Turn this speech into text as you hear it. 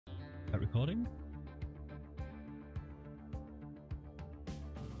Start recording.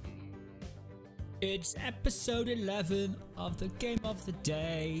 It's episode 11 of the game of the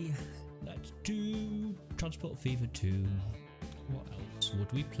day. Let's do Transport Fever 2. What else would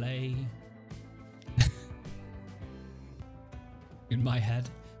we play? In my head,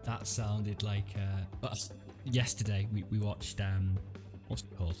 that sounded like yesterday we watched what's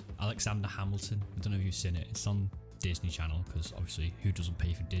it called? Alexander Hamilton. I don't know if you've seen it. It's on Disney Channel because obviously who doesn't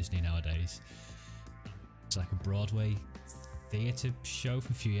pay for Disney nowadays? It's like a Broadway theatre show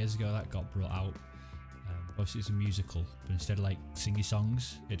from a few years ago that got brought out. Obviously it's a musical, but instead of like singy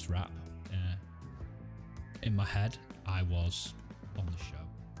songs, it's rap. In my head, I was on the show.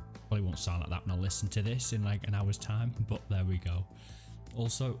 Probably won't sound like that when I listen to this in like an hour's time, but there we go.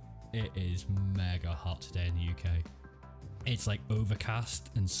 Also, it is mega hot today in the UK. It's like overcast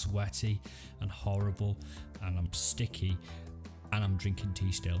and sweaty and horrible, and I'm sticky, and I'm drinking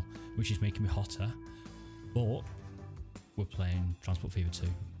tea still, which is making me hotter. But we're playing Transport Fever 2,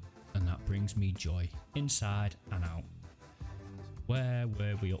 and that brings me joy inside and out. Where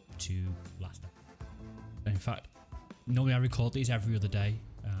were we up to last night? In fact, normally I record these every other day.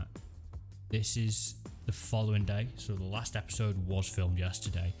 This is the following day, so the last episode was filmed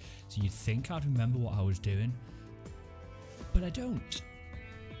yesterday. So you'd think I'd remember what I was doing, but I don't.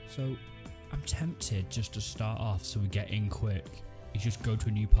 So I'm tempted just to start off so we get in quick. You just go to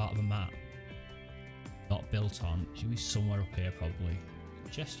a new part of the map. Not built on. Should be somewhere up here probably.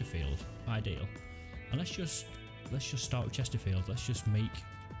 Chesterfield, ideal. And let's just start with Chesterfield. Let's just make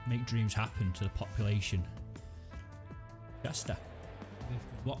dreams happen to the population. Chester.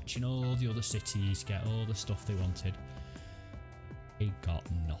 Watching all the other cities get all the stuff they wanted. They got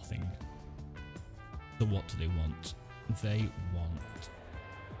nothing. So what do they want? They want,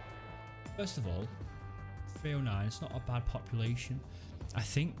 first of all, 309. It's not a bad population. I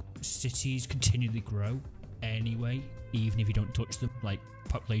think cities continually grow anyway, even if you don't touch them. Like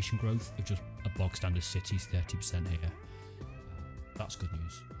population growth is just a bog standard cities, 30% here. That's good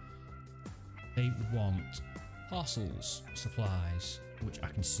news. They want parcels, supplies, which I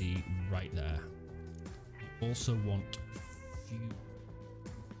can see right there. They also want fuel.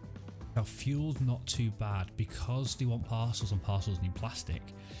 Now fuel's not too bad because they want parcels and parcels need plastic.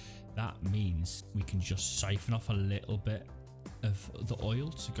 That means we can just siphon off a little bit of the oil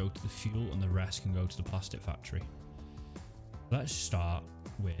to go to the fuel and the rest can go to the plastic factory. Let's start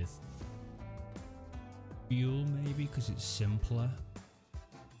with fuel maybe because it's simpler.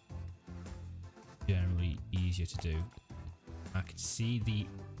 Generally easier to do. I can see the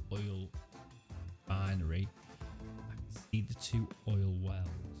oil refinery. I can see the two oil wells.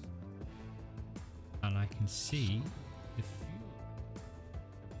 And I can see the fuel.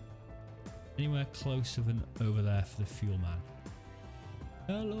 Anywhere closer than over there for the fuel man.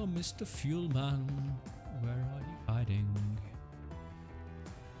 Hello, Mr. Fuel Man. Where are you hiding?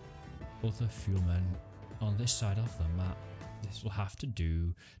 Other fuel men on this side of the map. This will have to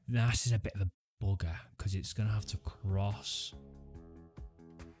do. This is a bit of a bugger because it's going to have to cross.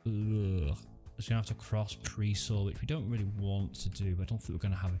 Ugh. It's going to have to cross Pre-Sol, which we don't really want to do, but I don't think we're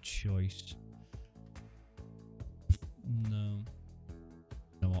going to have a choice.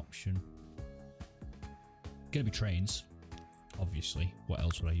 No option. Gonna be trains, obviously. What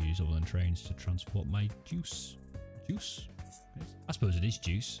else would I use other than trains to transport my juice? Juice? I suppose it is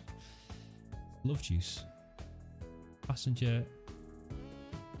juice. Love juice. Passenger.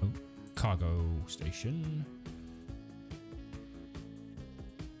 Oh, cargo station.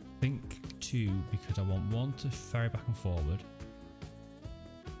 Think 2 because I want 1 to ferry back and forward.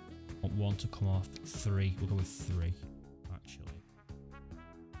 I want 1 to come off. 3. We'll go with 3. Actually.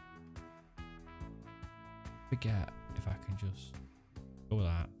 Forget if I can just go with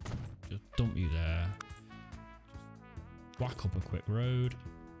that. Just dump you there. Just whack up a quick road.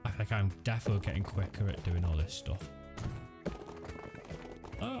 I think I'm definitely getting quicker at doing all this stuff.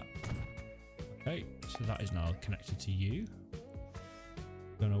 Ah. Okay, so that is now connected to you.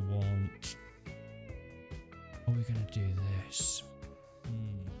 Gonna want. Are we gonna do this?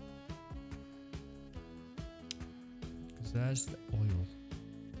 Because there's the oil.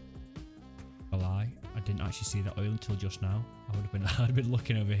 A lie. I didn't actually see the oil until just now. I'd have been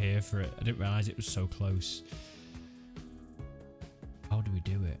looking over here for it. I didn't realise it was so close. How do we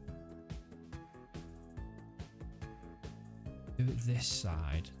do it? Do it this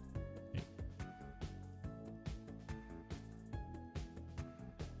side.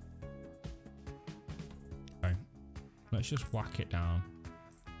 Okay. Let's just whack it down.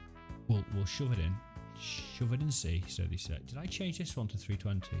 We'll shove it in. Shove it in C, so they say. Did I change this one to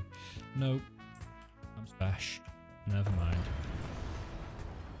 320? No. I'm special. Never mind.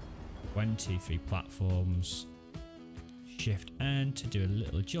 23 platforms. Shift N to do a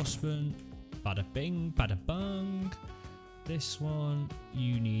little adjustment. Bada bing, bada bung. This one,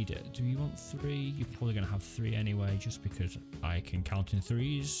 you need, do you want 3? You're probably going to have 3 anyway, just because I can count in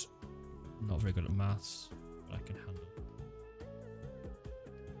 3s. I'm not very good at maths, but I can handle it.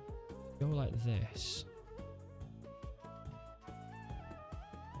 Go like this.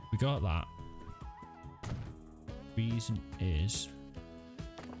 We got that. Reason is,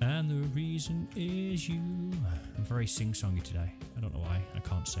 and the reason is you. I'm very sing-songy today. I don't know why. I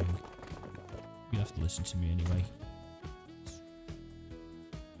can't sing. You have to listen to me anyway.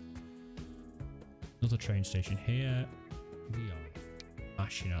 Another train station here. We are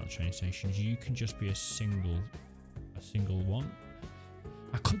mashing out the train stations. You can just be a single one.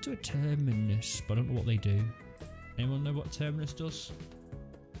 I could do a terminus, but I don't know what they do. Anyone know what terminus does?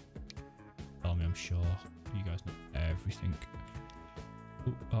 Tell me, I'm sure. You guys know everything.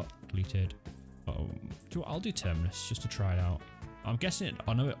 Ooh, oh, deleted. Uh-oh. I'll do terminus just to try it out. I'm guessing it,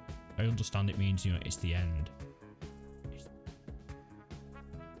 I know it, I understand it means, you know, it's the end.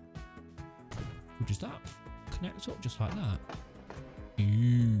 Ooh, does that connect up just like that?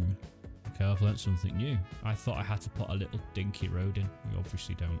 Ooh. Okay, I've learnt something new. I thought I had to put a little dinky road in. You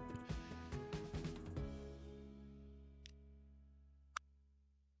obviously don't.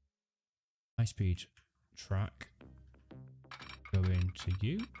 High speed track. Go into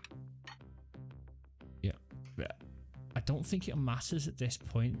you. Yeah. I don't think it matters at this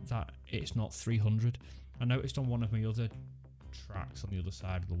point that it's not 300. I noticed on one of my other tracks on the other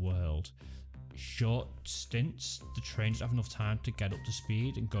side of the world, short stints, the trains have enough time to get up to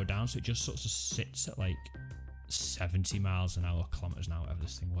speed and go down, so it just sort of sits at like 70 miles an hour, kilometers an hour, whatever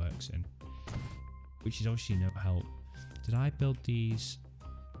this thing works in, which is obviously no help. Did I build these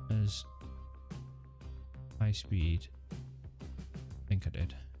as high speed? I think I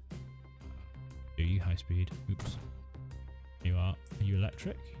did. Do you high speed? Oops. You are. Are you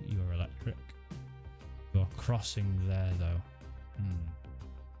electric? You are electric. You're crossing there though.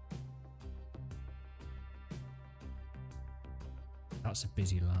 That's a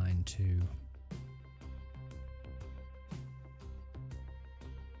busy line too.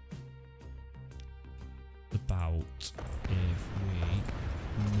 About if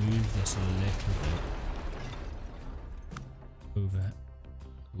we move this a little bit over.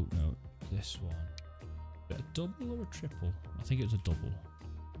 Oh no, this one. Is it a double or a triple? I think it was a double.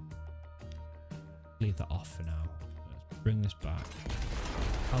 Leave that off for now. Let's bring this back.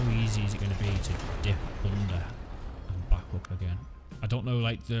 How easy is it going to be to dip under and back up again? I don't know,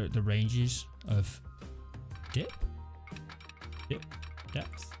 like the ranges of dip,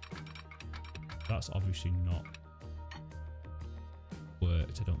 depth. That's obviously not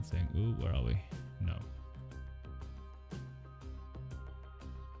worked, I don't think. Ooh, where are we? No.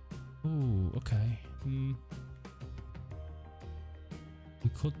 Ooh, okay. We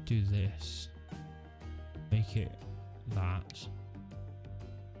could do this. Make it that.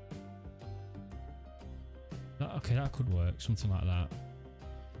 Okay, that could work. Something like that.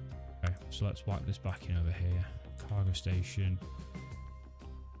 Okay, so let's wipe this back in over here. Cargo station.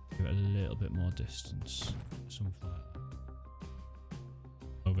 Give it a little bit more distance. Something like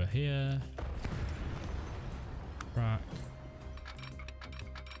that. Over here. Track.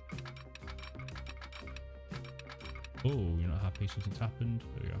 Oh, you're not happy something's happened?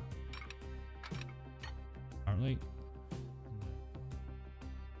 There we go. Apparently.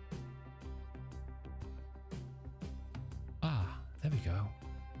 Ah, there we go.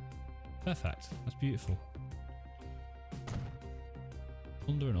 Perfect. That's beautiful.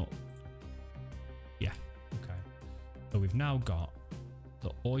 Under and up. Yeah, okay. So we've now got the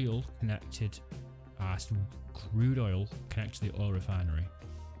oil connected, crude oil connected to the oil refinery.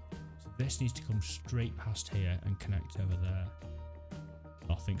 This needs to come straight past here and connect over there.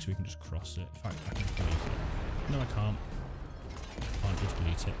 Nothing, so we can just cross it. In fact, I can delete it. No, I can't. Can't just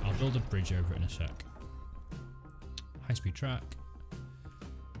delete it. I'll build a bridge over it in a sec. High-speed track.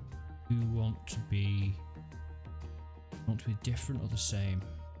 We want to be different or the same.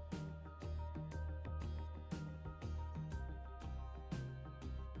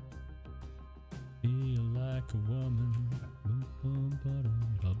 Feel like a woman.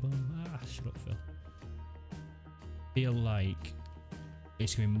 Shut up, Phil. Feel like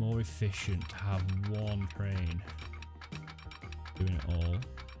it's going to be more efficient to have one train doing it all.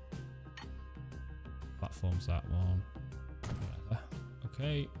 Platforms that one. Whatever.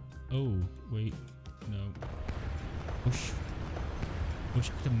 Okay. Oh, wait. No. Wish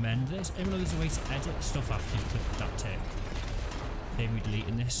I could amend this. Even though there's a way to edit stuff after you click that tick. Save me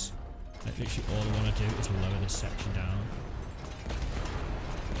deleting this. Like, literally all I want to do is lower this section down.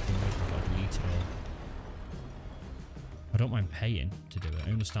 don't mind paying to do it. I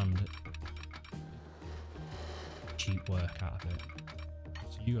understand cheap work out of it.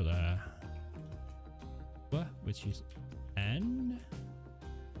 So you go there. Where? Which is N.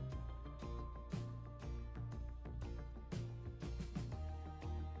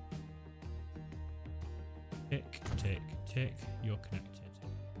 Tick, tick, tick. You're connected.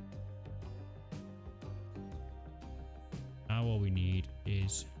 Now all we need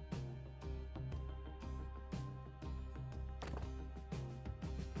is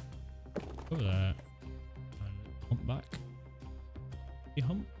over there and hump back. You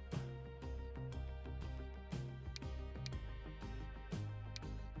hump.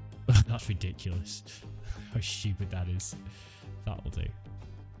 That's ridiculous. How stupid that is. That'll do.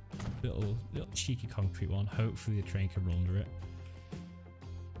 Little cheeky concrete one. Hopefully the train can run under it.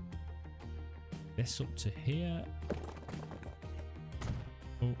 This up to here.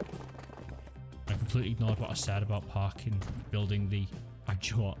 Oh, I completely ignored what I said about parking, building the. I've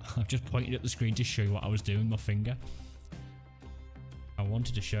just pointed at the screen to show you what I was doing with my finger. I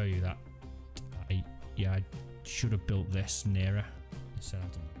wanted to show you that. I should have built this nearer instead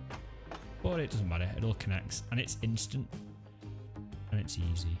of done. But it doesn't matter. It all connects and it's instant and it's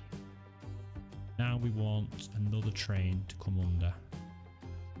easy. Now we want another train to come under.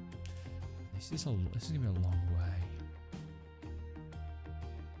 This is gonna be a long way.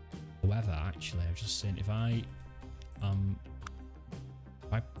 However, actually, I've just seen if I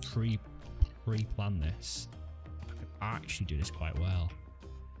pre-plan this, I could actually do this quite well.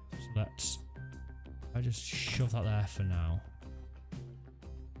 So I just shove that there for now.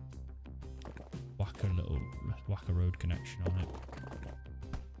 Whack a road connection on it.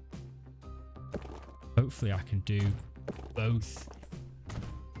 Hopefully I can do both.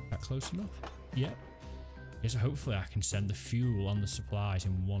 That close enough? Yep. Yeah, so hopefully I can send the fuel and the supplies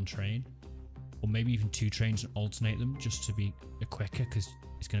in one train. Or maybe even two trains and alternate them just to be quicker, because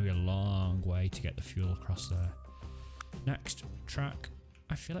it's going to be a long way to get the fuel across there. Next track.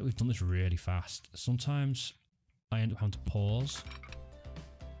 I feel like we've done this really fast. Sometimes I end up having to pause.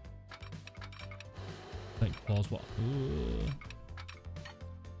 Like pause what?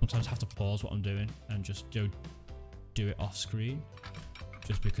 Sometimes I have to pause what I'm doing and just do it off screen,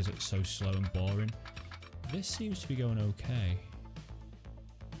 just because it's so slow and boring. This seems to be going okay.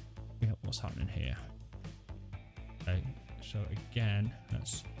 Yeah, what's happening here? Okay, so again,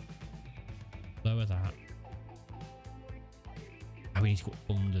 let's lower that. We need to go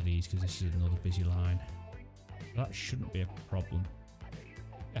under these because this is another busy line. That shouldn't be a problem.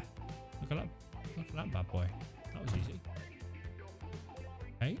 Yeah, look at that. Look at that bad boy. That was easy.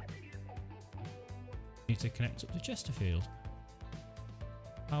 Okay. Need to connect up to Chesterfield.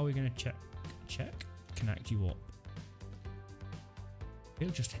 How are we going to connect you up?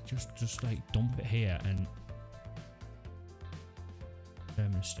 It'll just like dump it here and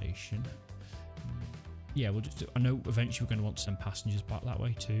terminus station. Yeah, we'll just do, I know eventually we're going to want to send passengers back that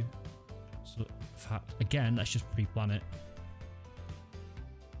way too. So again, let's just pre-plan it.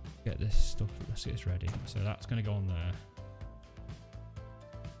 Get this stuff, let's get this ready. So that's going to go on there.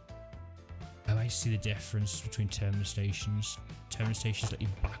 Oh, I see the difference between terminus stations. Terminus stations let you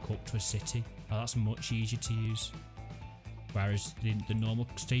back up to a city. Oh, that's much easier to use. Whereas the normal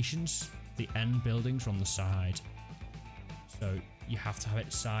stations, the end buildings are on the side. So you have to have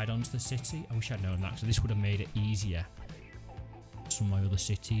it side onto the city. I wish I'd known that, so this would have made it easier. Some of my other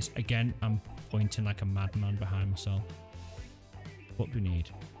cities. Again, I'm pointing like a madman behind myself. What do we need?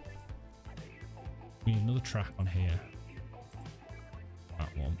 We need another track on here.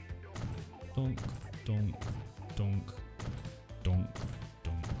 That one. Dunk, dunk, dunk, dunk,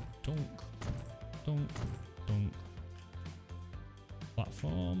 dunk, dunk, dunk, dunk.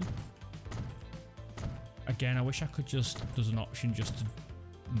 Platform. Again, I wish I could just, there's an option just to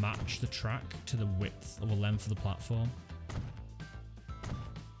match the track to the width or the length of the platform.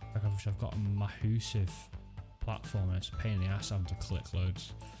 Like I've got a massive platform and it's a pain in the ass having to click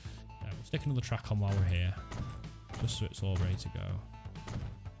loads. Yeah, we'll stick another track on while we're here, just so it's all ready to go.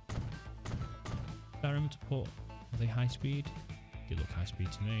 Did I remember to put, are they high speed? They look high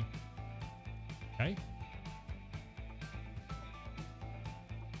speed to me. Okay.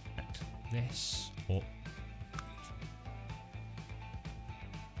 Connect this up.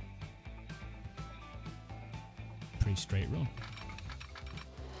 Pretty straight run.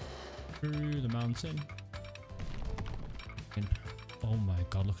 Through the mountain. Oh my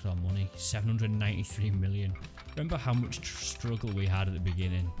god, look at our money. 793 million. Remember how much struggle we had at the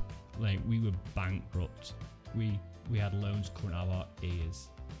beginning? Like, we were bankrupt. We had loans coming out of our ears.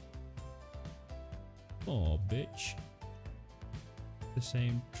 Oh, bitch. The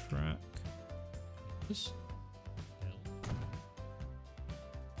same track. This.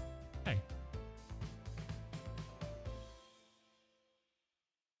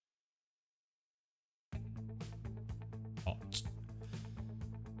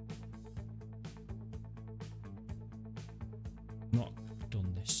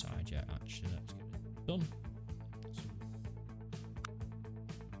 yet, actually. Let's get it done.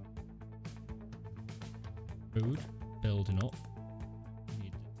 Food building up.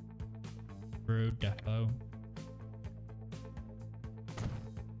 Need road depot.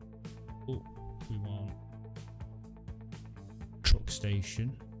 Oh, we want truck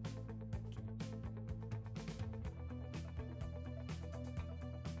station.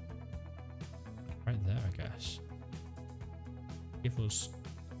 Right there, I guess. Give us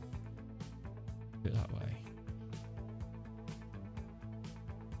a bit that way.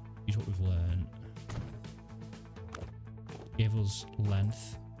 Use what we've learned. Give us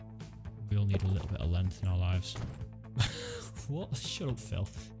length. We all need a little bit of length in our lives. What? Shut up, Phil.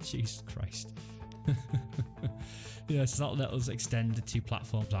 Jesus Christ. Yeah, so that'll let us extend the two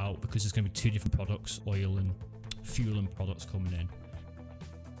platforms out because there's going to be two different products, oil and fuel and products coming in.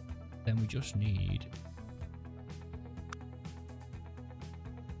 Then we just need...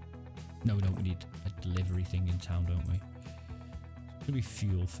 No, we don't. We need a delivery thing in town, don't we? It's going to be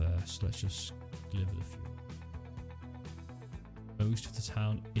fuel first. Let's just deliver the fuel. Most of the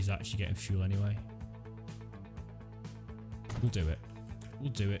town is actually getting fuel anyway. We'll do it. We'll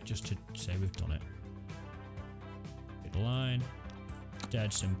do it just to say we've done it. Hit the line.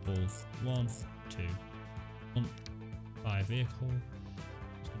 Dead simple. 1, 2, 1. Buy a vehicle.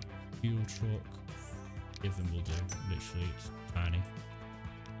 Fuel truck. Give them will do. Literally, it's tiny.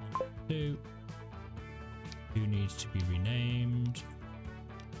 2. 2 needs to be renamed.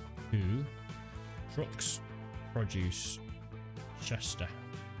 2. Trucks. Produce. Chester.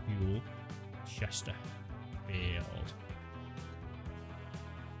 Fuel. Chester. Field.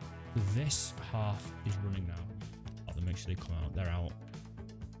 This half is running now. I'll have to make sure they come out. They're out.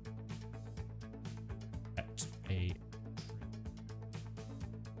 At a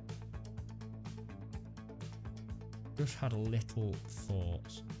just had a little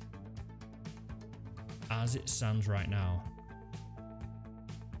thought. As it stands right now,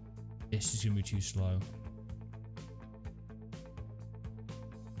 this is gonna be too slow.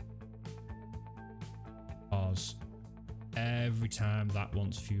 Because every time that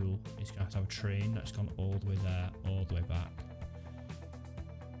wants fuel, it's gonna have to have a train that's gone all the way there, all the way back.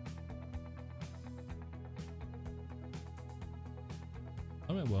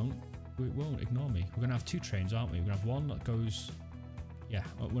 Oh, it won't. It won't. Ignore me. We're gonna have two trains, aren't we? We're gonna have one that goes. Yeah.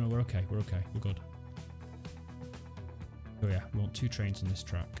 Oh, no, we're okay. We're okay. We're good. Oh yeah, we want two trains on this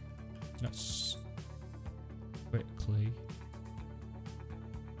track. Let's quickly.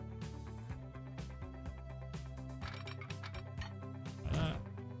 Like that.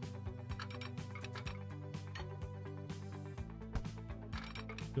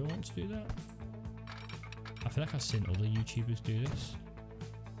 Do I want to do that? I feel like I've seen other YouTubers do this.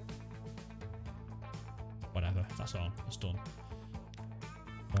 Whatever, that's on. It's done.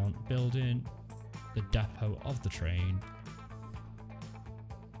 On building the depot of the train.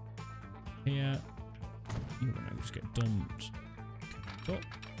 Here, you're gonna just get dumped. Up.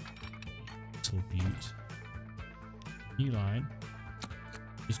 Little butte. New line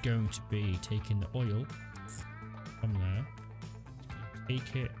is going to be taking the oil from there.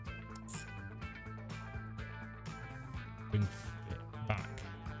 Take it. Bring it back.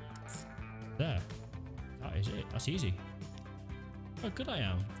 There. That is it. That's easy. How good I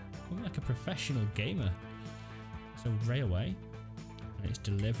am. I'm like a professional gamer. So railway, and it's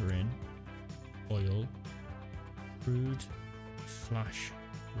delivering oil, crude /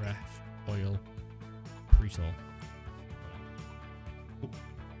 ref oil pre-toll.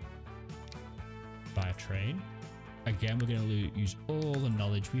 By a train. Again, we're going to use all the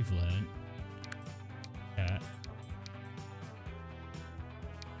knowledge we've learned. That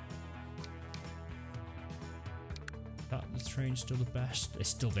the train's still the best. It's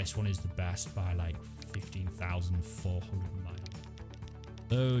still, this one is the best by like 15,400 miles.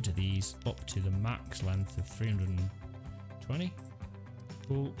 Load these up to the max length of 320.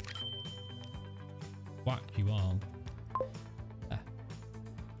 Cool. Whack you on.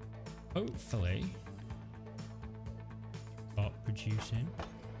 Hopefully start producing.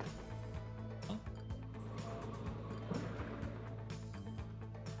 Oh.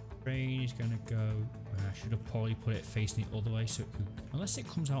 Train is gonna go. I should have probably put it facing the other way so it could, unless it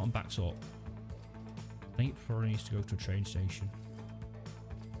comes out and backs up. I think it probably needs to go to a train station.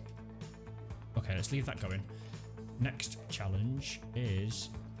 Okay, let's leave that going. Next challenge is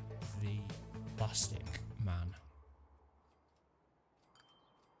the plastic man.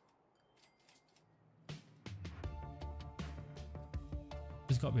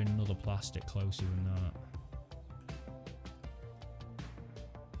 There's got to be another plastic closer than that.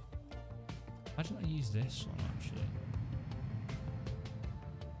 Why didn't I use this one actually?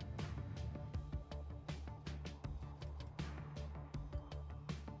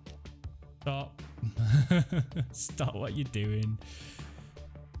 Stop what you're doing.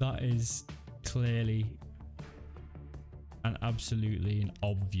 That is clearly and absolutely and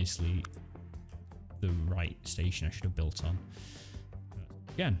obviously the right station I should have built on.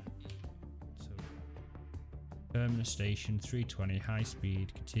 Again, so terminus station, 320, high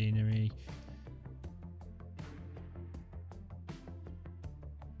speed, catenary.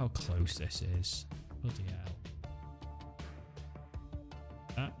 How close this is. Bloody hell.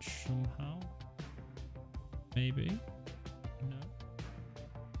 That somehow? Maybe? No?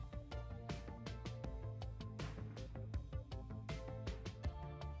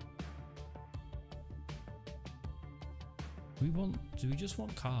 Do we just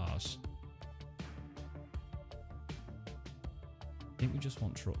want cars? I think we just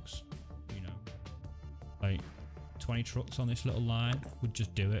want trucks, you know. Like 20 trucks on this little line would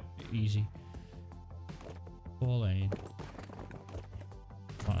just do it easy. 4 lane.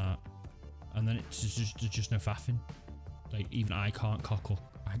 Like that. And then it's just no faffing. Like even I can't cock up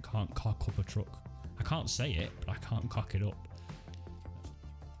a truck. I can't say it, but I can't cock it up.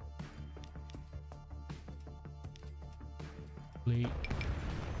 Fleet.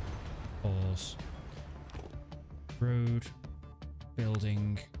 Pause. Road.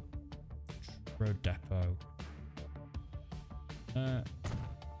 Building. Road depot.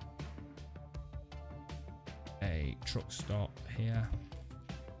 A truck stop here.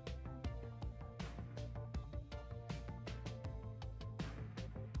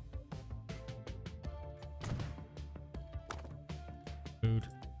 Food.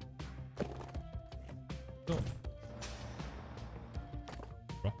 Stop.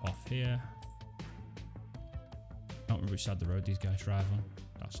 Drop off here. I don't remember which side of the road these guys drive on.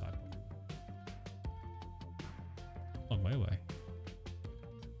 That side. Long way away.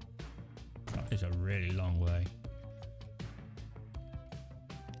 That is a really long way.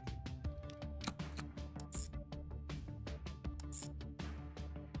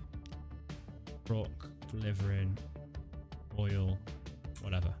 Truck delivering oil,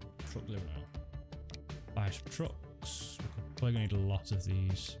 whatever. Truck delivering oil. Buy some trucks. We're probably gonna need a lot of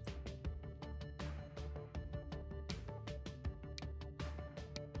these.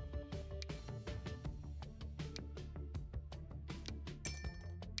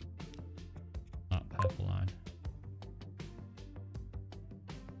 That purple line.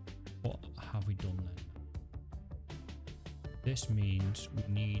 What have we done then? This means we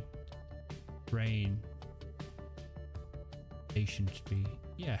need train station to be,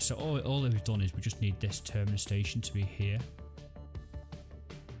 yeah, so all that we've done is we just need this terminus station to be here.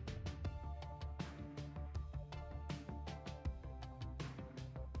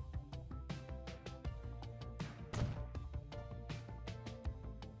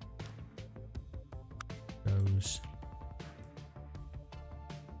 Goes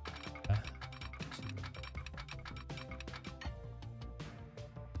there.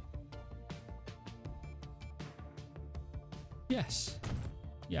 Yes.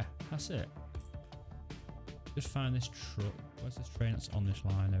 Yeah, that's it. Just find this truck. Where's this train that's on this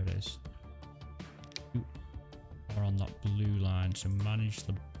line? There it is. Or on that blue line. So manage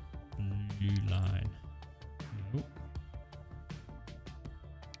the blue line. Nope.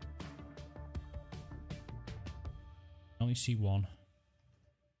 I only see one.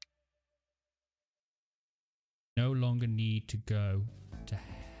 No longer need to go to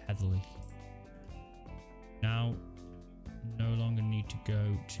Heatherley. Now no longer need to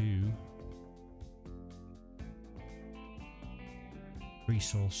go to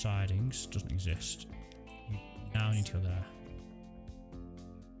resource sidings. Doesn't exist. You now need to go there.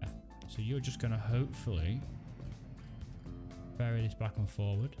 Yeah. So you're just going to hopefully vary this back and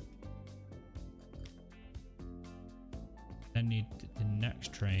forward. Then need the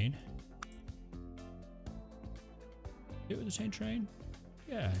next train. Do it with the same train?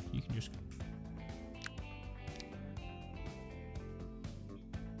 Yeah, you can just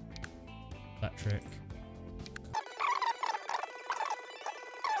electric.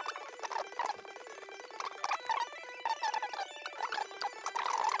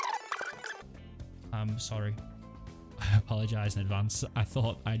 I'm sorry. I apologize in advance. I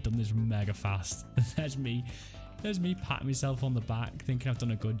thought I'd done this mega fast. There's me patting myself on the back thinking I've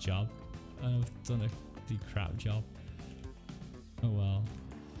done a good job. I've done a pretty crap job. Oh well.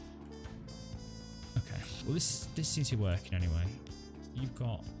 Okay. Well, this seems to be working anyway. You've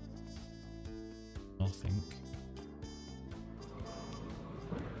got nothing.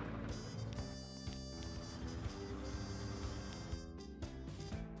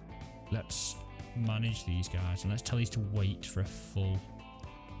 Let's manage these guys and let's tell these to wait for a full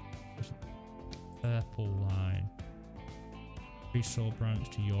purple line. Resaw branch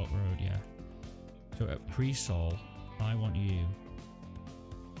to York Road, yeah. So So at pre-sol, I want you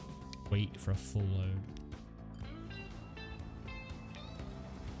wait for a full load.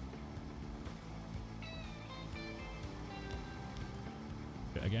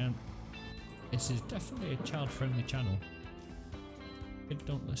 But again, this is definitely a child-friendly channel. Kids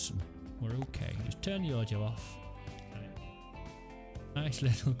don't listen. We're okay. Just turn the audio off. Nice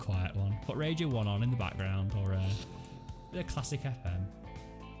little quiet one. Put Radio 1 on in the background, or the classic FM.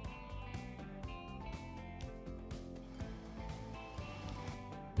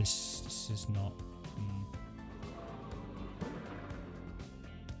 This is not.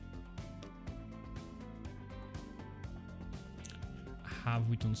 Have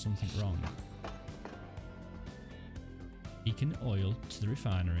we done something wrong? Taking oil to the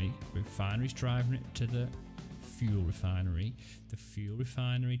refinery. Refinery's driving it to the fuel refinery. The fuel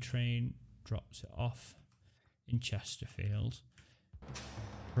refinery train drops it off in Chesterfield.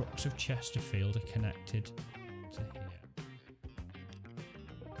 Trucks of Chesterfield are connected to here.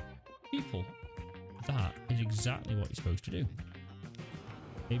 People, that is exactly what you're supposed to do.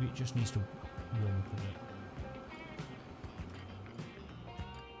 Maybe it just needs to warm up a bit.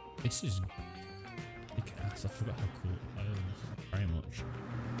 This is kick ass. I forgot how cool that is. Very much.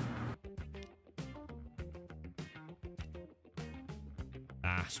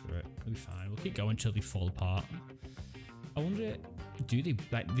 Ah, screw it. We'll be fine. We'll keep going until they fall apart. I wonder, do they,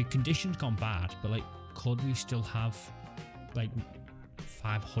 like, the condition's gone bad, but like, could we still have like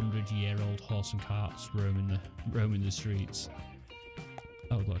 500-year-old horse and carts roaming the streets?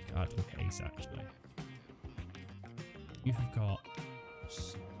 Oh look, I'd look at Ace actually. You have got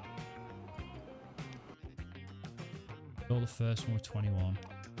the first one with 21.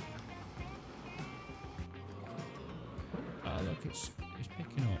 Oh look, it's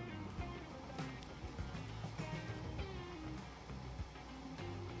picking up.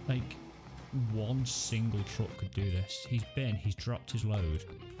 Like, one single truck could do this. He's dropped his load.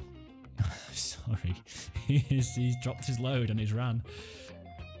 Sorry. he's dropped his load and he's ran.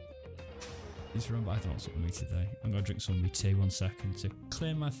 He's run, but I don't want something with me today. I'm gonna drink some of my tea 1 second to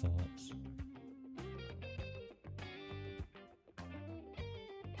clear my thoughts.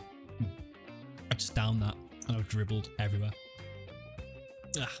 I just downed that and I've dribbled everywhere.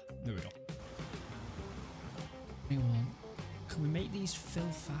 Ah, there we go. Can we make these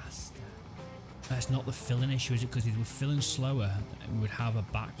fill faster? That's not the filling issue, is it? Because if we're filling slower, we would have a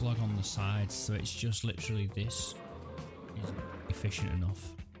backlog on the sides. So it's just literally this is efficient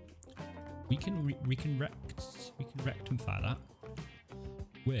enough. We can rectify that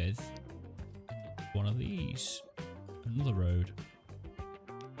with one of these. Another road.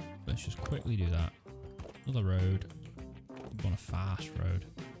 Let's just quickly do that. Another road. We want a fast road.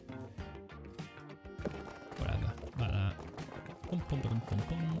 Whatever, like that. Bum, bum, bum, bum,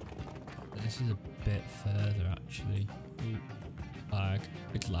 bum. This is a bit further actually. Ooh, lag.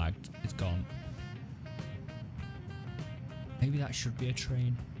 It's lagged. It's gone. Maybe that should be a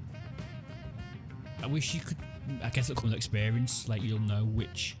train. I wish you could. I guess it comes with experience. Like, you'll know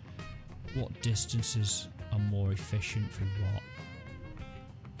what distances are more efficient for what.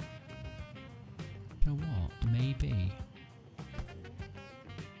 You know what?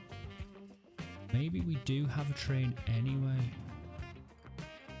 Maybe we do have a train anyway.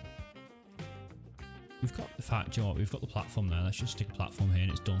 We've got the fact, you know what, we've got the platform there. Let's just stick a platform here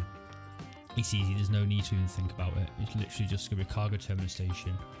and it's done. It's easy, there's no need to even think about it. It's literally just going to be a cargo terminal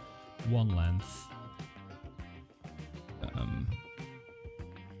station. One length.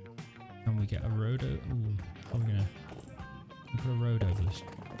 Can we get a road over? Ooh, how are we going to put a road over this?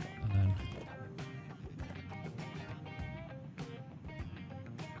 And then...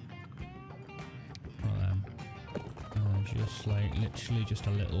 just like, literally just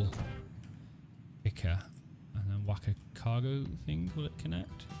a little picker. And then whack a cargo thing, will it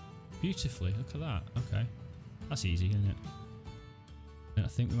connect? Beautifully, look at that. Okay. That's easy, isn't it? And I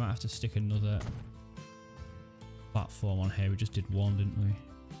think we might have to stick another platform on here. We just did one, didn't we?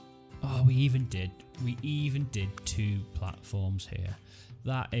 Oh, we even did 2 platforms here.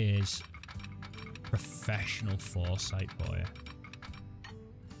 That is professional foresight for you.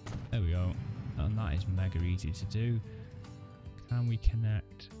 There we go. And that is mega easy to do. Can we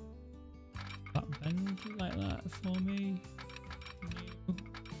connect that bend like that for me?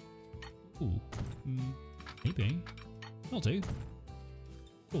 Ooh, maybe. I'll do.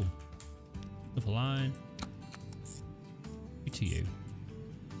 Cool. Another line. To you.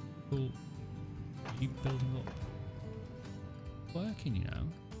 Cool. Keep building up. Working, you know.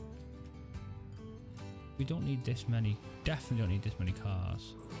 We don't need this many. Definitely don't need this many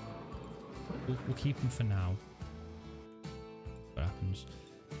cars. We'll keep them for now. What happens?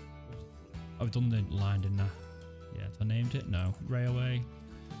 I've done the line, didn't I? Yeah, I named it? No. Railway.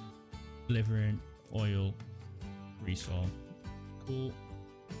 Delivering oil. Resource. Cool.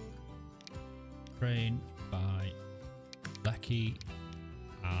 Train by Lecky.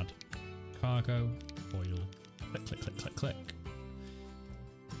 Add cargo. Oil. Click, click, click, click, click.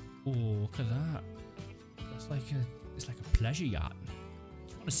 Oh, look at that. That's like it's like a pleasure yacht.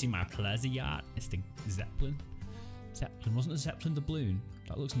 You want to see my pleasure yacht? It's the Zeppelin. Zeppelin. Wasn't the Zeppelin the balloon?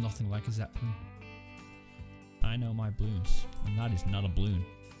 That looks nothing like a Zeppelin. I know my balloons, and that is not a balloon.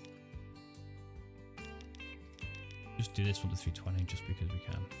 Just do this one to 320 just because we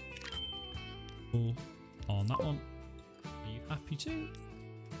can. Cool. On that one. Are you happy too?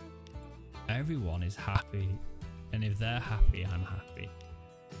 Everyone is happy, and if they're happy, I'm happy.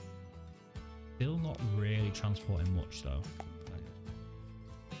 Still not really transporting much though.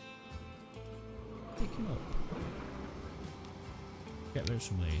 Picking up. Get rid of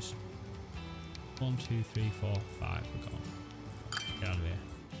some of these. 1, 2, 3, 4, 5. We're gone. Get out of here.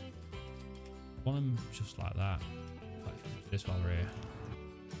 Want them just like that. In fact, this while we're here.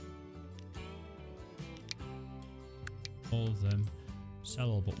 All of them. Sell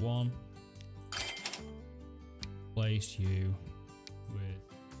all but one. Place you with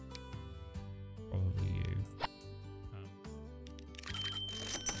probably you.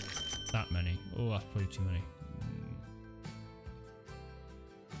 That many. Oh, that's probably too many.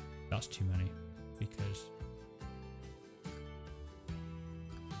 That's too many because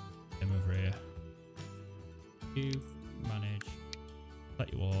them over here. You manage.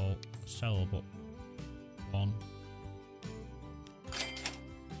 Let you all sell but one.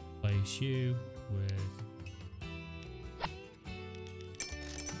 Place you with.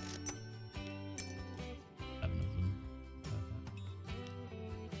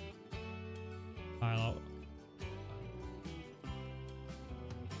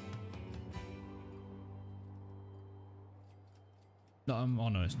 Oh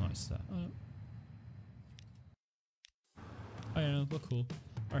no, it's not. It's that. Oh yeah, we're cool.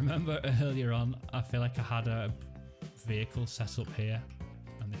 I remember earlier on, I feel like I had a vehicle set up here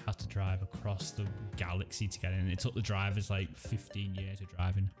and they had to drive across the galaxy to get in. It took the drivers like 15 years of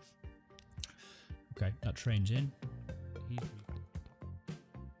driving. Okay, that train's in.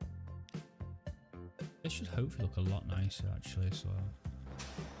 This should hopefully look a lot nicer actually as well.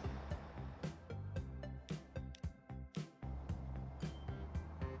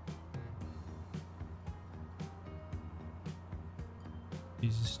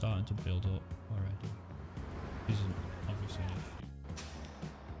 These are starting to build up already. This isn't obviously an issue.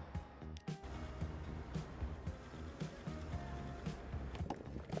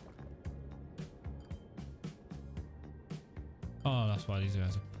 Oh, that's why these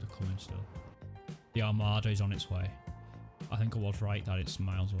guys are coming still. The Armada is on its way. I think I was right that it's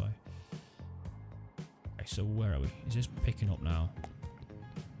miles away. Okay, so where are we? Is this picking up now?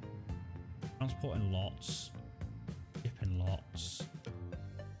 Transporting lots. Shipping lots.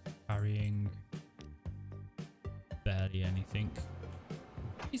 Carrying barely anything.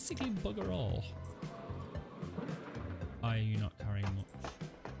 Basically bugger all. Why are you not carrying much?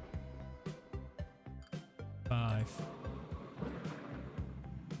 5.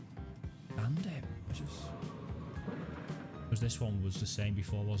 And it because this one was the same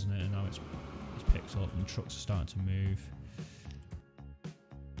before, wasn't it? And now it's picked up and trucks are starting to move.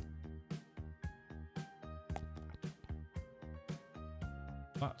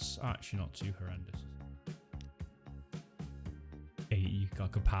 That's actually not too horrendous. Okay, you've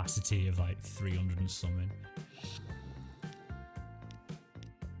got capacity of like 300 and something.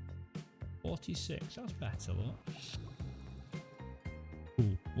 46, that's better, look.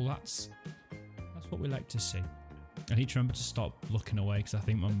 Cool. Well, that's what we like to see. I need to remember to stop looking away because I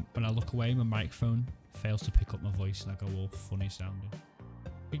think when I look away, my microphone fails to pick up my voice and I go all funny sounding.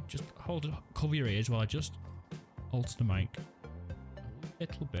 Just cover your ears while I just alter the mic. A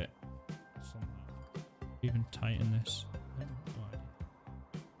little bit somehow. Even tighten this.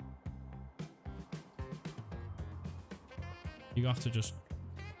 You have to just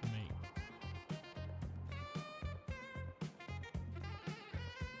make.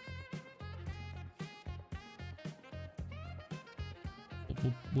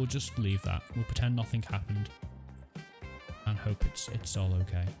 We'll just leave that. We'll pretend nothing happened and hope it's all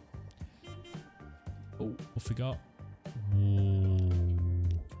okay. Oh, I forgot. Whoa.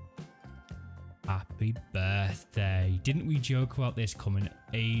 Happy birthday. Didn't we joke about this coming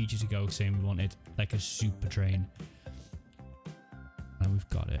ages ago saying we wanted like a super train? And we've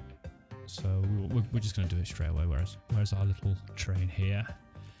got it. So we're just going to do it straight away. Where's our little train here?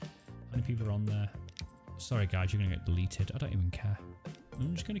 How many people are on there? Sorry guys, you're going to get deleted. I don't even care.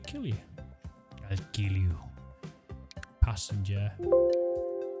 I'm just going to kill you. I'll kill you. Passenger.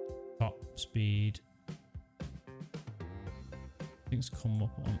 Top speed. Things come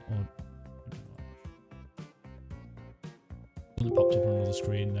up on odd. Something popped up on another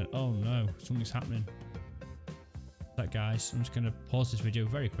screen then. Oh no, something's happening. That guys, I'm just going to pause this video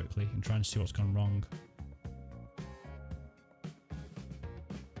very quickly and try and see what's gone wrong.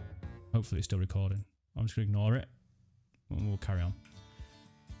 Hopefully it's still recording. I'm just going to ignore it and we'll carry on.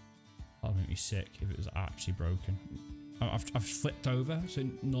 That would make me sick if it was actually broken. I've flipped over, so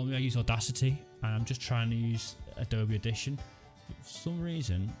normally I use Audacity and I'm just trying to use Adobe Audition. But for some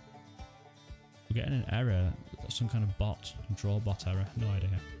reason, we're getting an error, some kind of bot, draw bot error, no idea.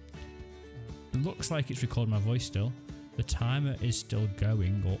 It looks like it's recording my voice still. The timer is still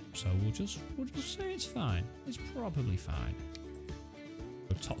going up, so we'll just say it's fine. It's probably fine.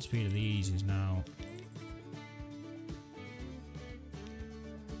 The top speed of these is now.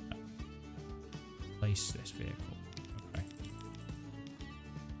 Place this vehicle. Okay.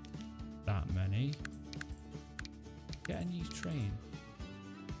 That many. Get a new train.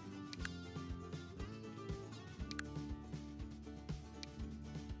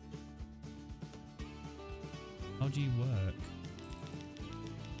 How do you work?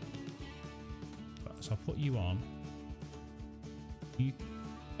 So I'll put you on. You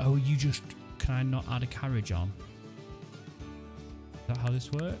just... Can I not add a carriage on? Is that how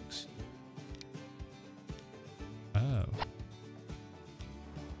this works? Oh.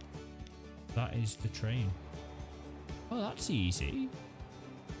 That is the train. Oh, that's easy.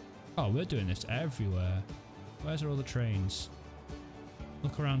 Oh, we're doing this everywhere. Where's our other trains?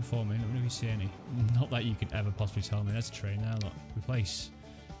 Look around for me, let me know if you see any. Not that you could ever possibly tell me. There's a train there, look. Replace.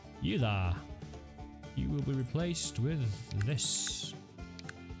 You there. You will be replaced with this.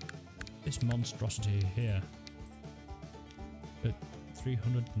 This monstrosity here. At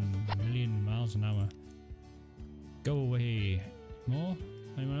 300 million miles an hour. Go away. More?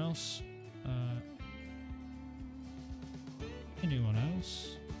 Anyone else? Anyone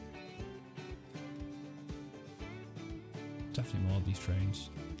else? Definitely more of these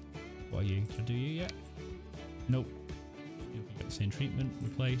trains. What are you? Did I do you yet? Nope. You'll get the same treatment.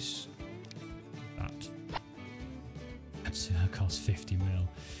 Replace that. That costs 50 mil.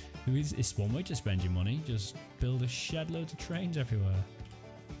 It's one way to spend your money. Just build a shed loads of trains everywhere.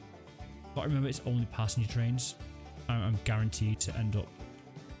 But remember, it's only passenger trains. I'm guaranteed to end up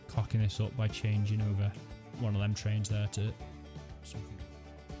cocking this up by changing over one of them trains there to something.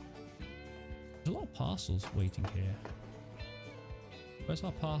 There's a lot of parcels waiting here. Where's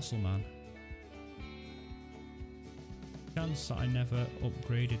our parcel man? Chance that I never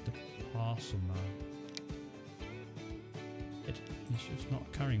upgraded the parcel man. He's just not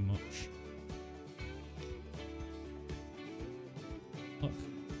carrying much. Look,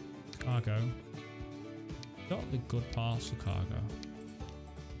 cargo. Got the good parcel cargo.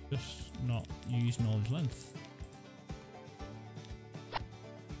 Just not using all his length.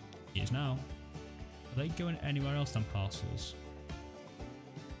 He is now. Are they going anywhere else than parcels?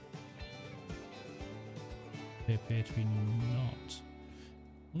 They appear to be not.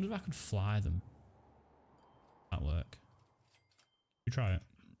 I wonder if I could fly them. That'd work. We try it.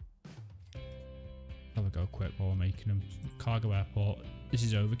 Have a go quick while we're making them. Cargo airport. This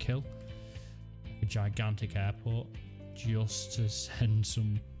is overkill. A gigantic airport just to send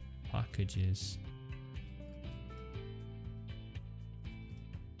some packages.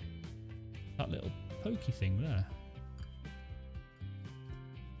 That little pokey thing there.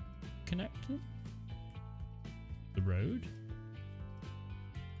 Connect them. The road.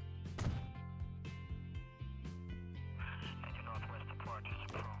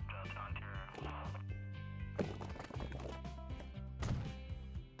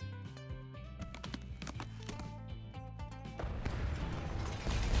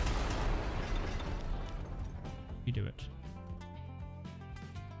 You do it.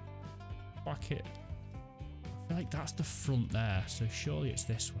 Whack it. I feel like that's the front there, so surely it's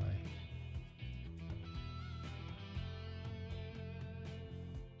this way.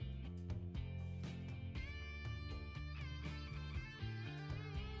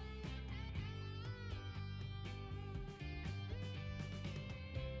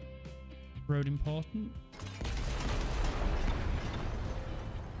 Road important?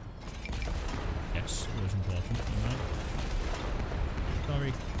 Yes, road's important. Right.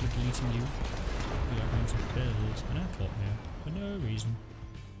 Sorry, we're deleting you. We are going to build an airport here for no reason.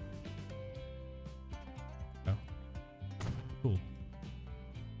 Oh. Cool.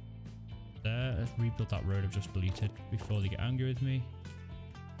 There, let's rebuild that road I've just deleted before they get angry with me.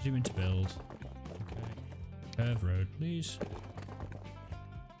 Zoom into build. Okay. Curve road, please.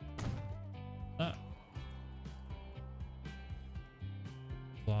 That.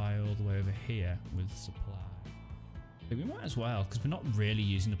 all the way over here with supply. But we might as well, because we're not really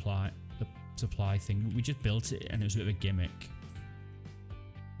using the supply thing. We just built it and it was a bit of a gimmick.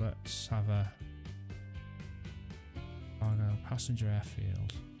 Let's have a cargo passenger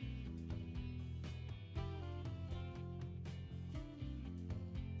airfield.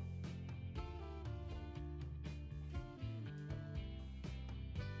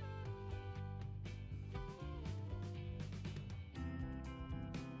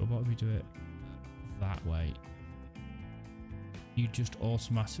 But what if we do it that way? You just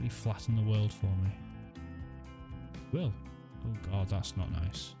automatically flatten the world for me. Will. Oh god, that's not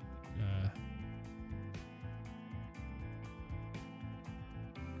nice.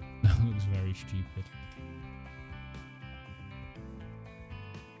 That looks very stupid.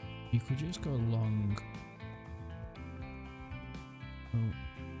 You could just go along. Oh.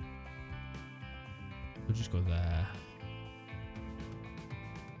 We'll just go there.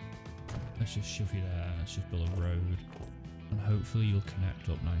 Let's just shove you there. Let's just build a road. And hopefully you'll connect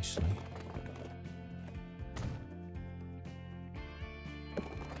up nicely.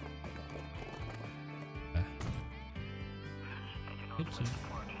 There. Oopsie.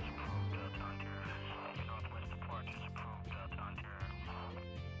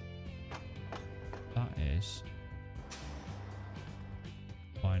 That is...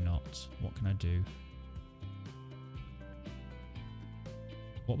 Why not? What can I do?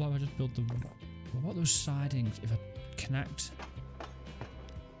 What about if I just build the... What about those sidings? If I connect...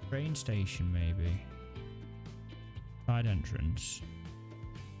 Train station, maybe? Side entrance.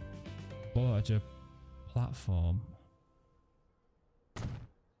 What about I do a platform?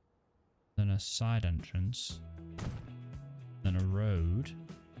 Then a side entrance. Then a road.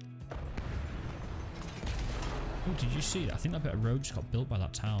 Oh, did you see that? I think that bit of road just got built by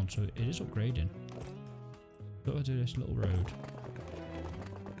that town, so it is upgrading. Got to do this little road.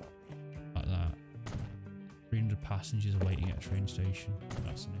 Like that. 300 passengers are waiting at a train station.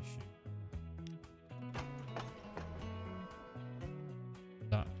 That's an issue.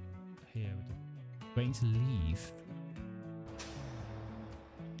 That here, waiting to leave.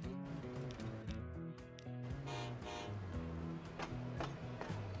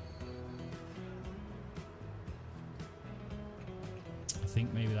 I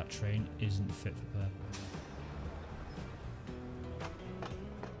think maybe that train isn't fit for purpose.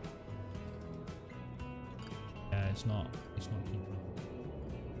 Yeah, it's not keeping up.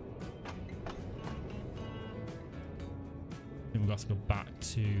 I think we'll have to go back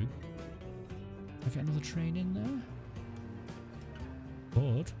to... Can I get another train in there?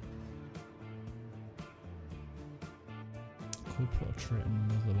 Could put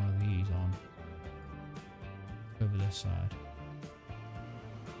another one of these on. Over this side.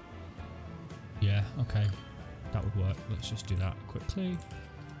 Yeah, okay. That would work. Let's just do that quickly.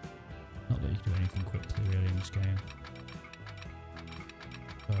 Not that you can do anything quickly really in this game.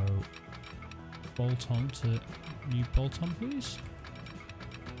 So, bolt on to... You bolt on, please?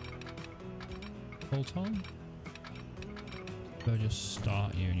 Bolt on? I'll just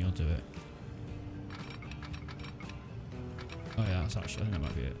start you and you'll do it. Oh yeah, that's actually... I think that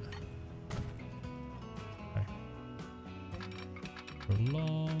might be it. Okay. For a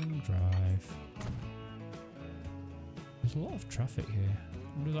long drive. There's a lot of traffic here.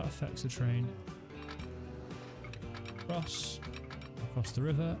 I wonder if that affects the train. Across the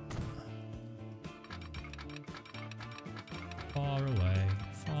river. Far away.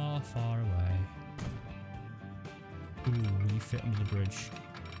 Far away. Ooh, will you fit under the bridge?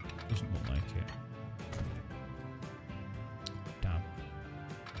 Doesn't look like it. Damn.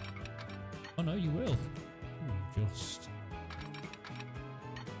 Oh no, you will. Ooh, just...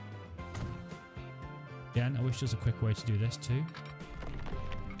 Again, I wish there was a quick way to do this too.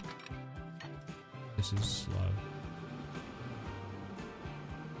 This is slow.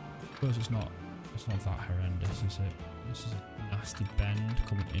 I suppose it's not that horrendous, is it? This is a nasty bend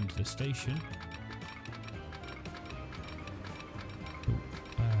coming into the station.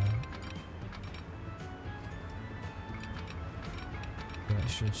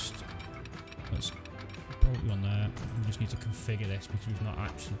 Let's bolt you on there. We just need to configure this because we've not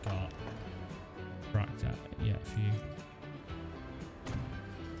actually got tracked that yet for you.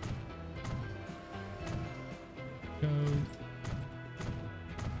 Go.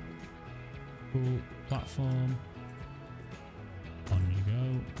 Cool. Platform. On you go.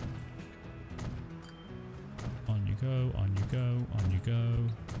 On you go. On you go. On you go.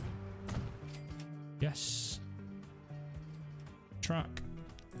 Yes. Track.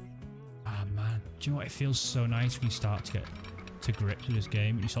 Ah man, do you know what? It feels so nice when you start to get to grips with this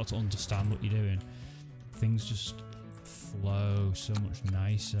game and you start to understand what you're doing. Things just flow so much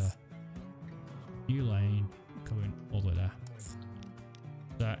nicer. New lane going all the way there.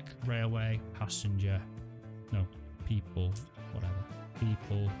 Sec, railway, passenger, no, people, whatever.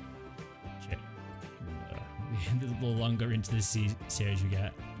 People, shit. The longer into the series we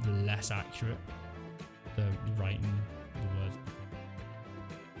get, the less accurate the writing the words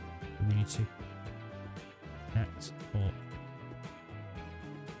become. We need to connect up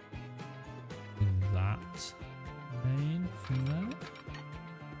that lane from there.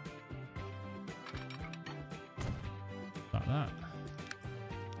 Like that.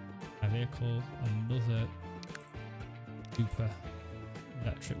 A vehicle, another super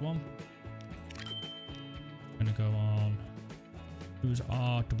electric one. Gonna go on. Who's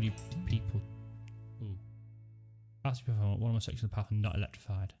RW people? Ooh. Has to be on one of my sections of the path and not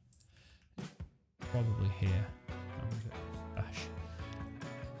electrified. Probably here. Dash.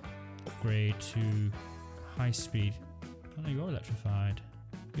 Upgrade to high speed. Oh no, you're electrified.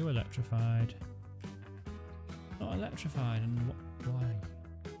 You're electrified. Not electrified, and why?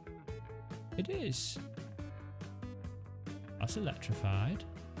 It is. That's electrified.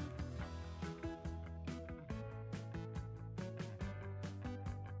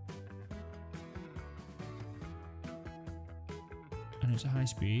 And it's a high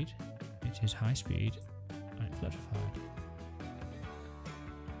speed. It is high speed and it's electrified.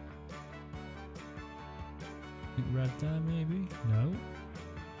 Think red there maybe? No.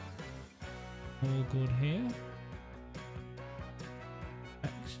 All good here.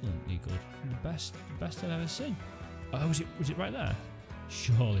 Excellently good. The best I've ever seen. Oh, was it right there?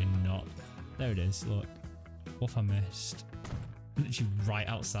 Surely not. There it is, look. What have I missed? Literally right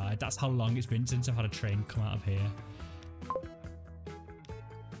outside. That's how long it's been since I've had a train come out of here.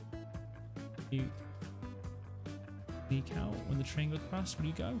 You sneak out when the train goes past? Will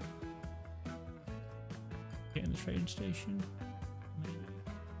you go? Get in the train station? Maybe.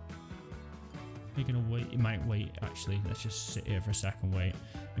 You're gonna wait. You might wait actually. Let's just sit here for a second, wait.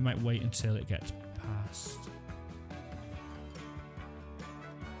 You might wait until it gets past.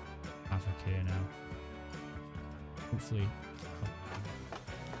 Havoc here now. Hopefully.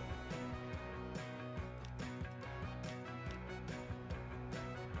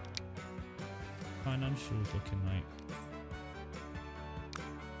 Financials looking like.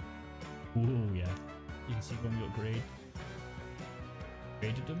 Oh yeah. You can see when we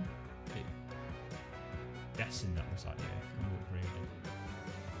upgraded them. Guessing that was that, yeah, when we upgraded.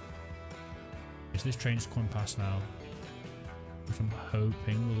 So this train's coming past now. Which I'm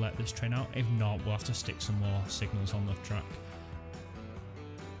hoping we'll let this train out. If not, we'll have to stick some more signals on the track.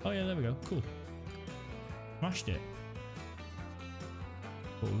 Oh yeah, there we go. Cool. Smashed it.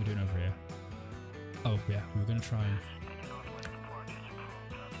 What are we doing over here? Oh yeah, we were going to try and...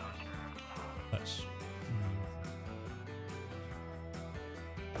 Let's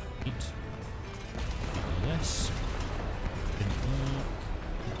eat. This. Didn't work.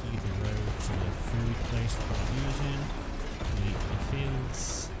 Do the road to the food place that we're using. Delete the fields.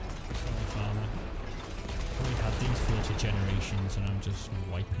 Sorry, farmer. Probably had these fields for generations and I'm just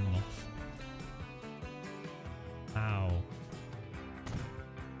wiping them off. Ow.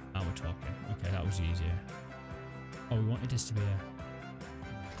 Now we're talking. Okay, that was easier. Oh, we wanted this to be a...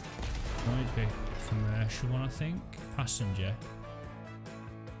 We wanted it to be a commercial one, I think. Passenger.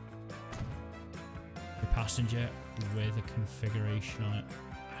 The passenger with a configuration on it.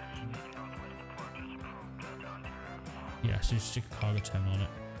 Yeah, so just stick a cargo terminal on it.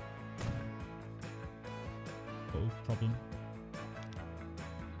 Oh, problem.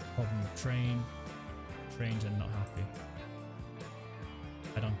 Problem with train. Trains are not happy.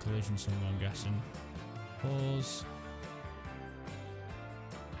 Head on collision somewhere, I'm guessing. Pause.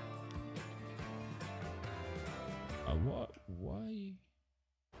 What? Why?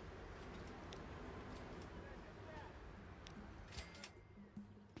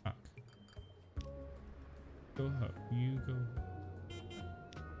 Back. Go up. You go.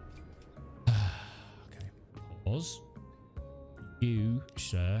 Okay. Pause. You,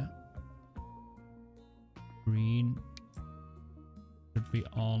 sir. Green should be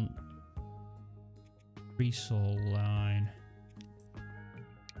on Resol line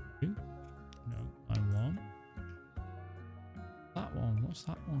 2. No, line 1. That one, what's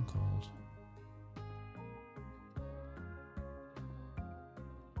that one called?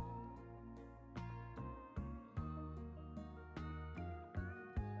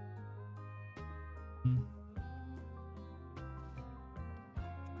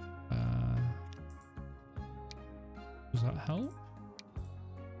 Does that help?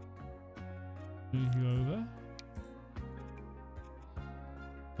 Move you over?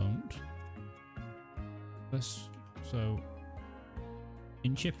 Don't. Let's So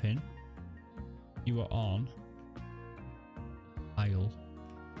in chipping, you are on aisle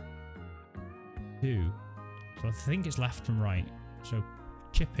 2. So I think it's left and right. So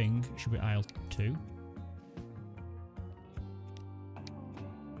chipping should be aisle 2.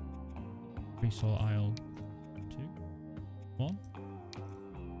 We saw aisle 2. 1.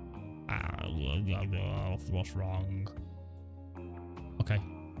 What's wrong? Okay,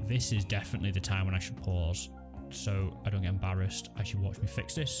 this is definitely the time when I should pause. So I don't get embarrassed. I should watch me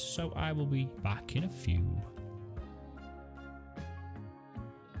fix this. So I will be back in a few.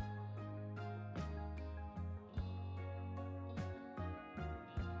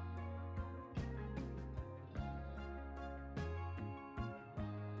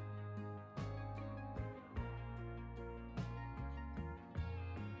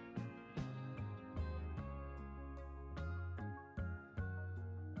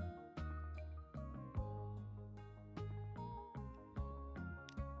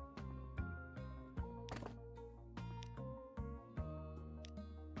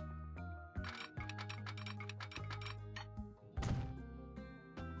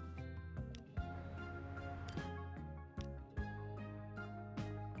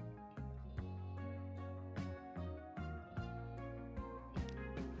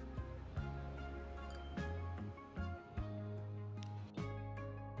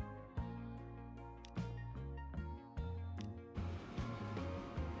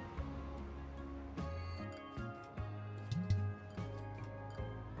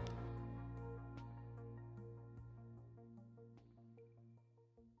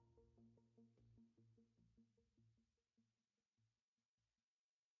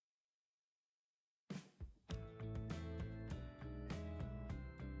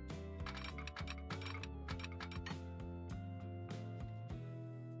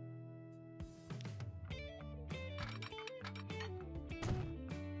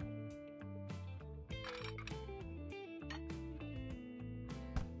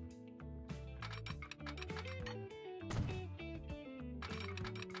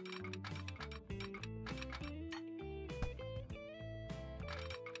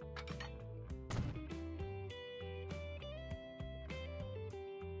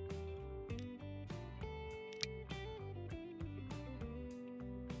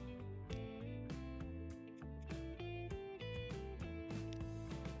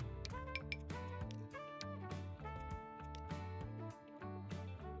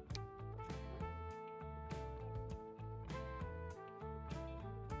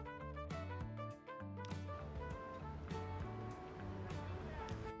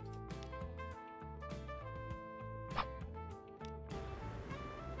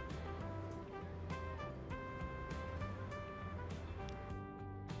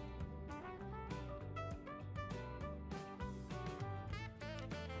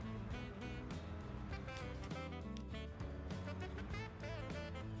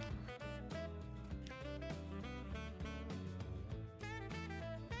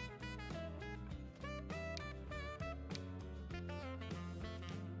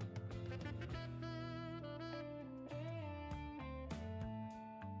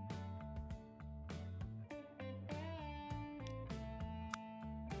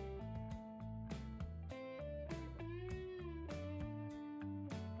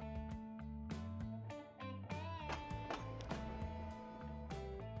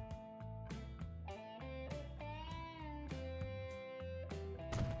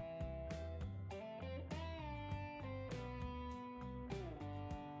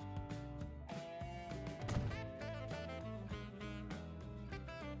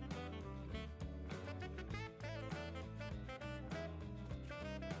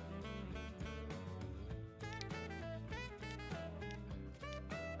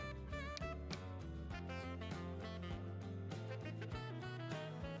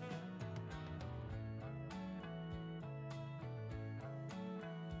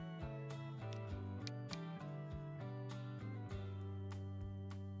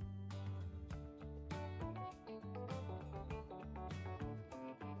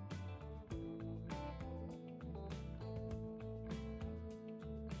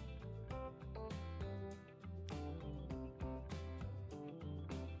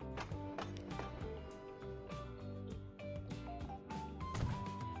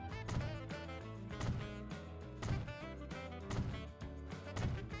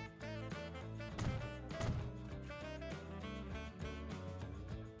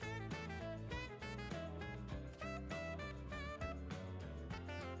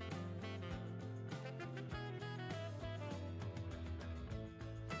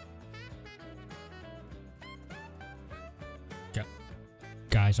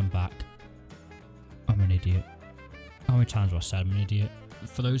 Guys, I'm back. I'm an idiot. How many times have I said I'm an idiot?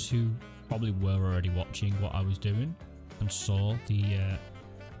 For those who probably were already watching what I was doing and saw the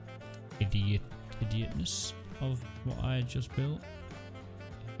idiotness of what I had just built.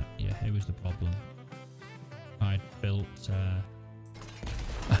 Yeah, here was the problem. I'd built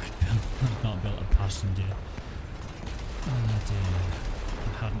I'd not built a passenger. Oh dear.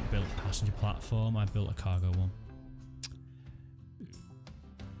 I hadn't built a passenger platform, I built a cargo one.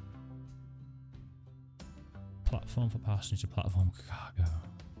 Platform for passenger, platform for cargo.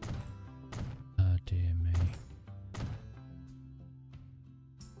 Oh dear me.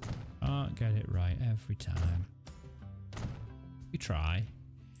 Can't get it right every time. We try,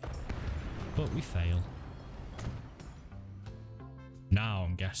 but we fail. Now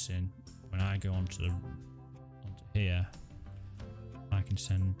I'm guessing when I go onto here, I can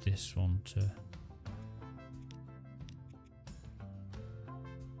send this one to.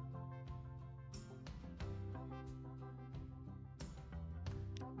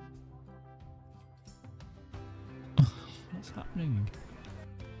 What's happening?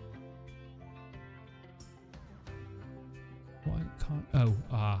 Why can't? Oh,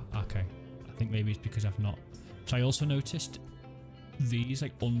 okay. I think maybe it's because I've not. So I also noticed these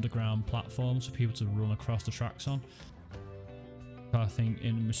like underground platforms for people to run across the tracks on. So I think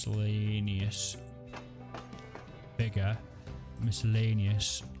in miscellaneous, bigger,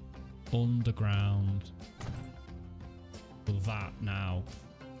 miscellaneous, underground. For that now,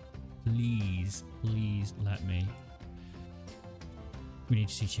 please let me. We need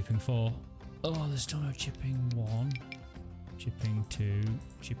to see chipping 4. Oh, there's still no chipping 1, chipping 2,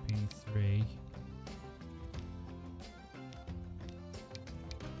 chipping 3.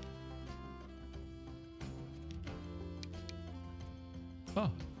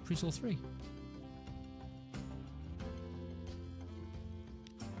 Oh, pre-sold 3.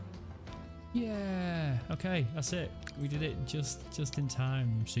 Yeah, okay, that's it. We did it just in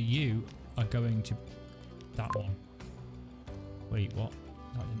time. So you are going to that one. Wait, what?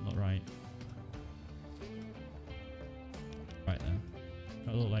 That didn't look right. Right then.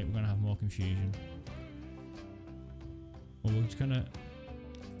 That look like we're gonna have more confusion. Well, we're just gonna.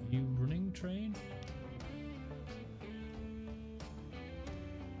 Are you running train?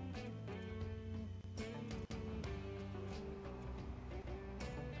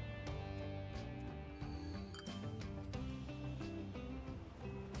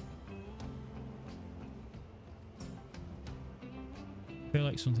 I feel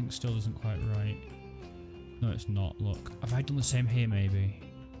like something still isn't quite right. No, it's not. Look, have I done the same here? Maybe.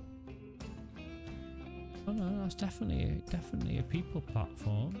 Oh no, that's definitely a people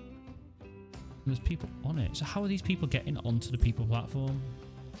platform. And there's people on it. So how are these people getting onto the people platform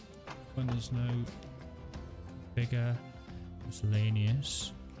when there's no bigger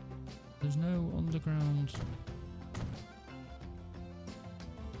miscellaneous? There's no underground.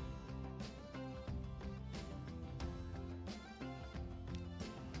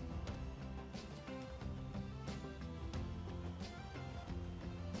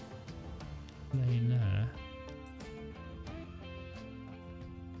 Lane there.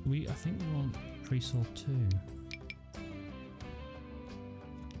 I think we want pre-sold 2.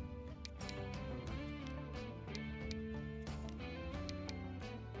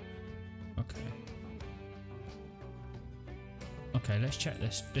 Okay. Okay, let's check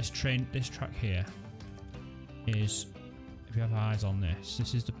this. This track here is, if you have eyes on this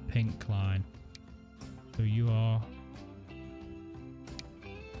is the pink line. So you're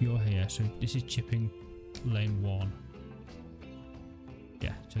here, so this is chipping lane 1.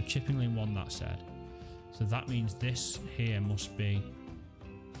 Yeah, so chipping lane 1, that said. So that means this here must be,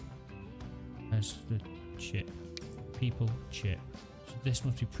 there's the chip, people chip. So this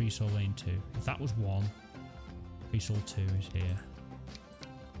must be pre-sold lane 2. If that was 1, pre-sold 2 is here.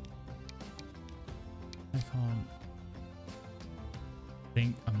 I can't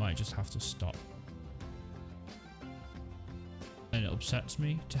think I might just have to stop. And it upsets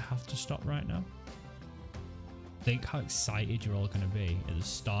me to have to stop right now. Think how excited you're all going to be at the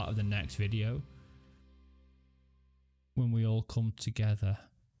start of the next video when we all come together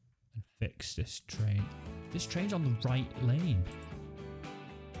and fix this train. This train's on the right lane.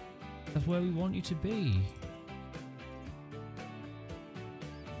 That's where we want you to be.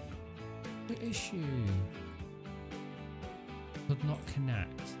 What issue? Could not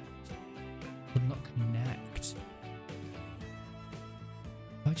connect. Could not connect.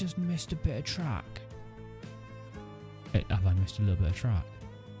 I just missed a bit of track. Have I missed a little bit of track?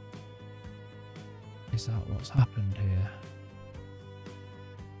 Is that what's happened here?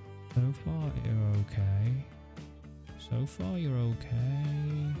 So far you're okay. So far you're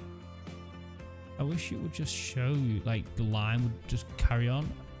okay. wish it would just show you, like the line would just carry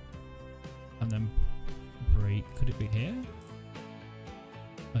on and then break. Could it be here?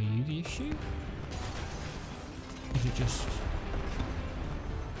 Are you the issue? Is it just...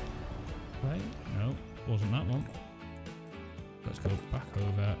 Right? No, wasn't that one. Let's go back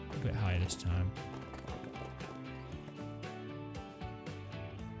over a bit higher this time.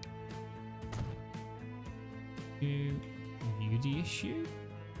 Are you the issue?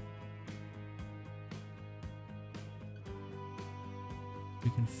 We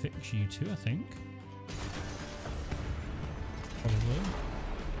can fix you too, I think. Probably.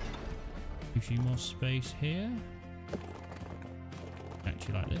 Gives you more space here.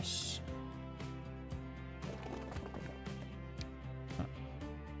 Actually, like this.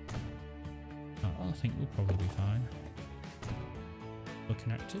 I think we'll probably be fine. We're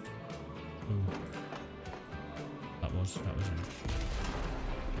connected. Ooh. That was an issue.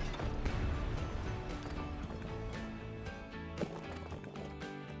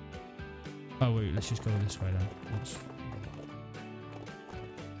 Oh wait, let's just go this way then.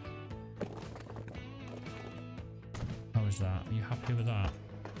 How is that? Are you happy with that?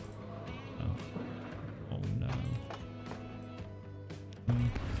 Oh, oh no.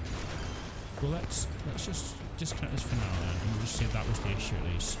 Well, let's just disconnect this for now then, and we'll just see if that was the issue at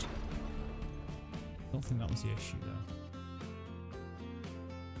least. I don't think that was the issue though.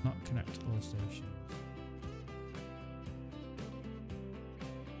 Not connect all stations.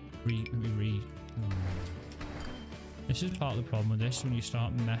 This is part of the problem with this. When you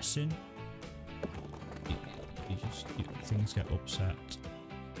start messing, things get upset.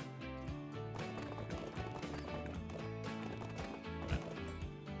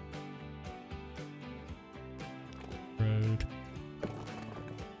 Road.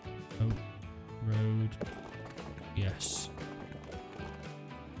 Oh, road. Yes.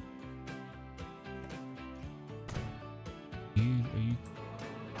 Are you?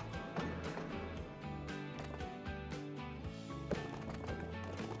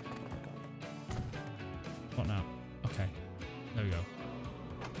 What now? Okay. There we go.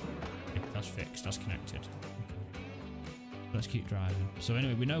 Okay, that's fixed. That's connected. Okay. Let's keep driving. So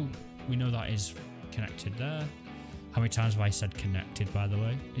anyway, we know that is connected there. How many times have I said connected, by the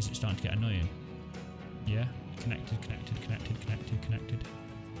way? Is it starting to get annoying? Yeah? Connected.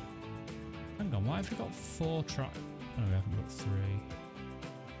 Hang on, why have we got 4 tracks? Oh, we haven't got 3.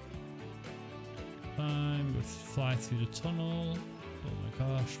 Fine, we'll fly through the tunnel. Oh my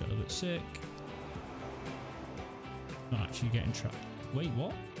gosh, got a little bit sick. Not actually getting trapped. Wait,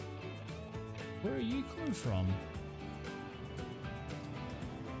 what? Where are you coming from?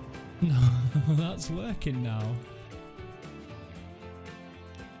 No, that's working now.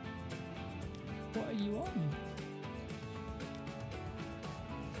 What are you on?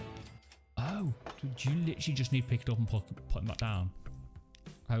 Oh, did you literally just need to pick it up and put it back down?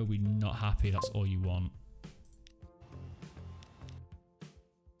 How are we not happy? That's all you want.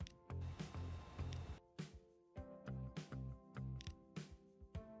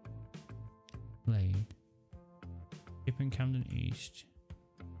 Lane. Skip in Camden East.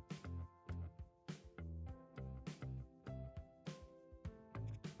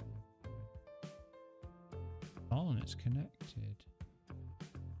 Oh, and it's connected.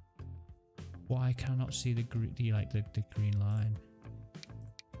 Why I cannot see the green line?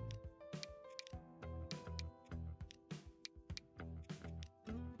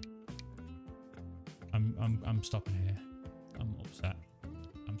 I'm stopping here. I'm upset.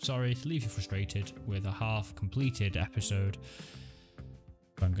 I'm sorry to leave you frustrated with a half completed episode.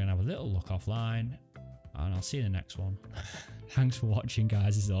 I'm going to have a little look offline and I'll see you in the next one. Thanks for watching,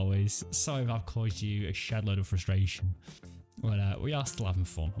 guys, as always. Sorry if I've caused you a shed load of frustration. But we are still having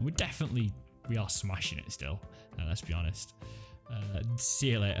fun. And we are smashing it still. Let's be honest. See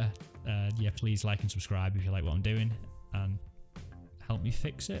you later. Yeah, please like and subscribe if you like what I'm doing. And help me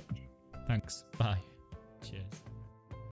fix it. Thanks. Bye. Cheers.